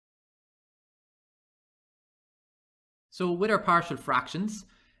So with our partial fractions,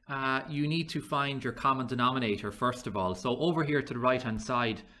 you need to find your common denominator first of all. So over here to the right hand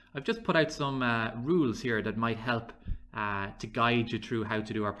side, I've just put out some rules here that might help to guide you through how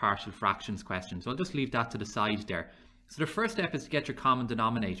to do our partial fractions question. So I'll just leave that to the side there. So the first step is to get your common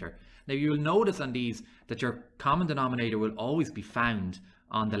denominator. Now you'll notice on these that your common denominator will always be found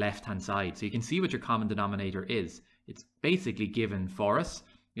on the left hand side. So you can see what your common denominator is. It's basically given for us.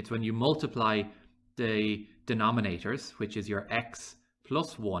 It's when you multiply the denominators, which is your x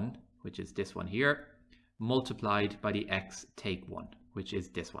plus 1, which is this one here, multiplied by the x take 1, which is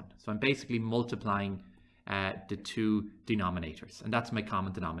this one. So I'm basically multiplying the two denominators, and that's my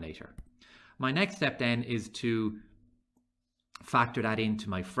common denominator. My next step then is to factor that into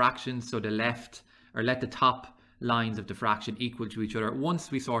my fractions. So the left, or let the top lines of the fraction equal to each other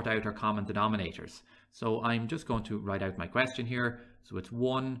once we sort out our common denominators. So I'm just going to write out my question here. So it's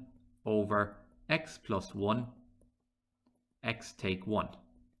 1 over x plus 1, x take 1.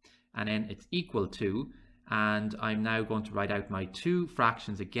 And then it's equal to, and I'm now going to write out my two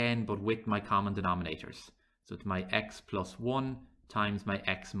fractions again, but with my common denominators. So it's my x plus 1 times my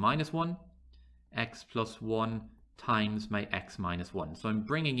x minus 1, x plus 1 times my x minus 1. So I'm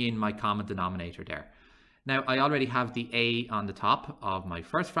bringing in my common denominator there. Now I already have the a on the top of my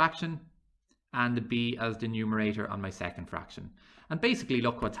first fraction and the b as the numerator on my second fraction. And basically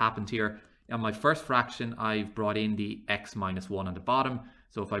look what's happened here. On my first fraction, I've brought in the x minus 1 on the bottom.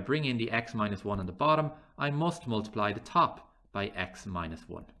 So if I bring in the x minus 1 on the bottom, I must multiply the top by x minus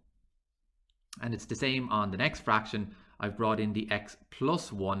 1. And it's the same on the next fraction. I've brought in the x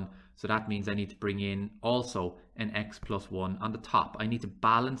plus 1. So that means I need to bring in also an x plus 1 on the top. I need to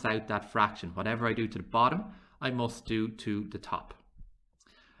balance out that fraction. Whatever I do to the bottom, I must do to the top.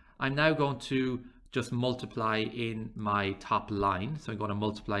 I'm now going to just multiply in my top line. So I'm going to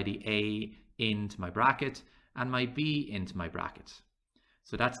multiply the a into my bracket and my b into my bracket.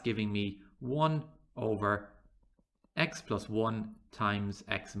 So that's giving me 1 over x plus 1 times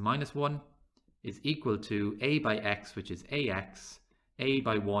x minus 1 is equal to a by x, which is ax, a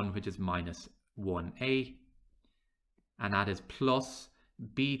by 1, which is minus 1a, and that is plus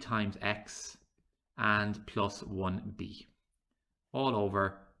b times x and plus 1b, all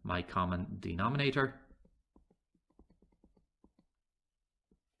over my common denominator.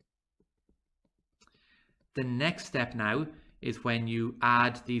 The next step now is when you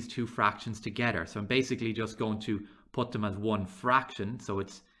add these two fractions together. So I'm basically just going to put them as one fraction. So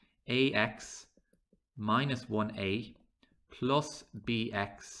it's ax minus 1a plus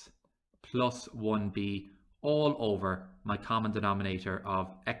bx plus 1b all over my common denominator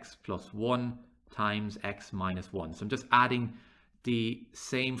of x plus 1 times x minus 1. So I'm just adding the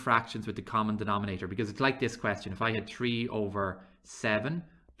same fractions with the common denominator, because it's like this question. If I had 3 over 7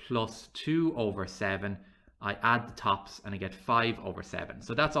 plus 2 over 7, I add the tops and I get 5 over 7.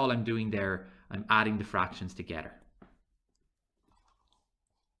 So that's all I'm doing there. I'm adding the fractions together.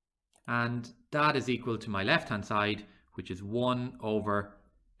 And that is equal to my left hand side, which is 1 over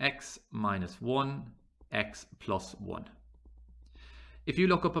x minus 1, x plus 1. If you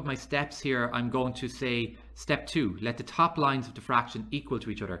look up at my steps here, I'm going to say step 2, let the top lines of the fraction equal to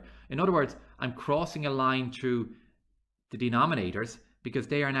each other. In other words, I'm crossing a line through the denominators because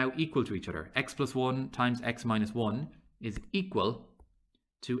they are now equal to each other. X plus 1 times x minus 1 is equal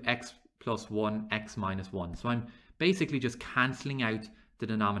to x plus 1, x minus 1. So I'm basically just cancelling out the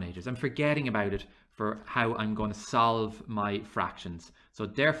denominators. I'm forgetting about it for how I'm going to solve my fractions. So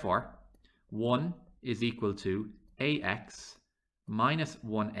therefore, 1 is equal to ax minus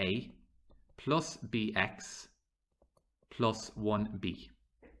 1a plus bx plus 1b.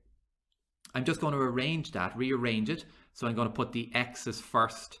 I'm just going to arrange that, rearrange it. So I'm going to put the x's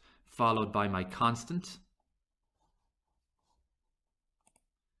first, followed by my constant.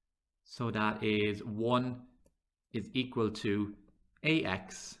 So that is 1 is equal to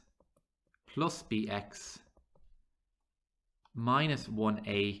ax plus bx minus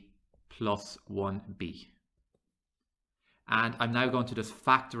 1a plus 1b. And I'm now going to just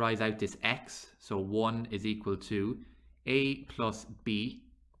factorize out this x. So 1 is equal to a plus b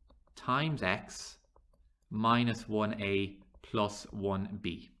times x minus 1a plus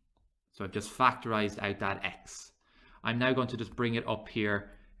 1b. So I've just factorized out that x. I'm now going to just bring it up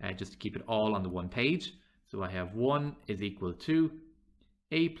here just to keep it all on the one page. So I have 1 is equal to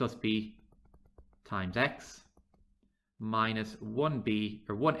a plus b times x minus 1b,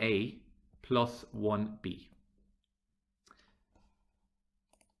 or 1a plus 1b.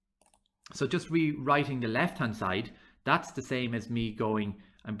 So just rewriting the left hand side, that's the same as me going,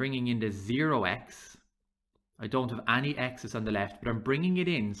 I'm bringing in the 0x, I don't have any x's on the left, but I'm bringing it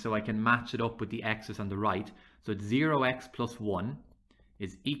in so I can match it up with the x's on the right. So it's 0x plus 1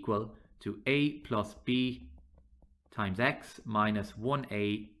 is equal to a plus b times x minus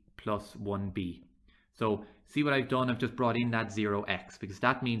 1a plus 1b. So see what I've done? I've just brought in that 0x because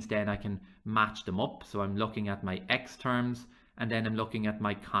that means then I can match them up. So I'm looking at my x terms and then I'm looking at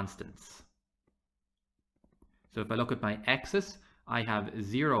my constants. So if I look at my x's, I have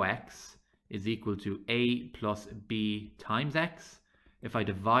 0x is equal to a plus b times x. If I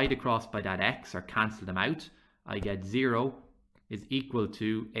divide across by that x or cancel them out, I get 0 is equal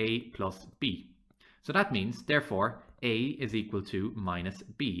to a plus b. So that means, therefore, a is equal to minus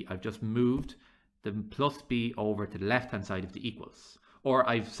b. I've just moved the plus b over to the left-hand side of the equals. Or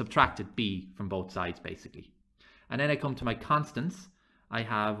I've subtracted b from both sides, basically. And then I come to my constants. I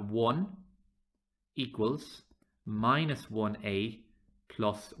have 1 equals minus 1a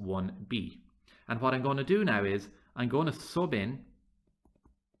plus 1b. And what I'm going to do now is I'm going to sub in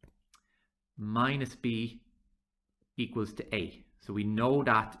minus b equals to a. So we know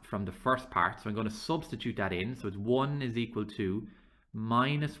that from the first part. So I'm going to substitute that in. So it's 1 is equal to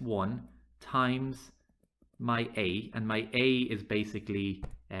minus 1 times my a. And my a is basically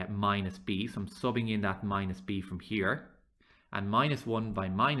minus b. So I'm subbing in that minus b from here. And minus 1 by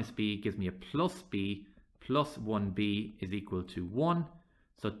minus b gives me a plus b plus 1b is equal to 1.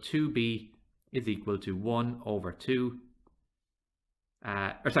 So 2b is equal to 1 over 2.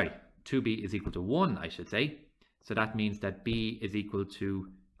 2b is equal to 1, I should say. So that means that b is equal to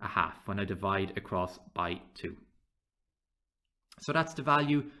a half when I divide across by 2. So that's the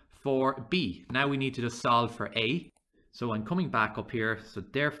value for b. Now we need to just solve for a. So I'm coming back up here. So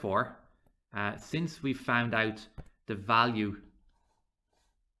therefore, since we found out the value,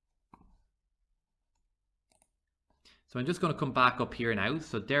 so I'm just going to come back up here now.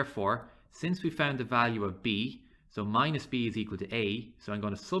 So therefore, since we found the value of b, so minus b is equal to a, so I'm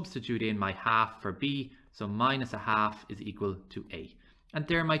going to substitute in my half for b, so minus a half is equal to a. And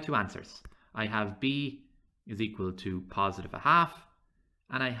there are my two answers. I have b is equal to positive a half,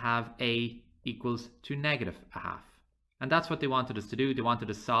 and I have a equals to negative a half. And that's what they wanted us to do. They wanted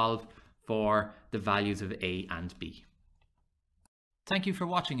to solve for the values of a and b. Thank you for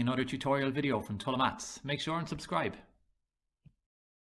watching another tutorial video from Tulla Maths. Make sure and subscribe.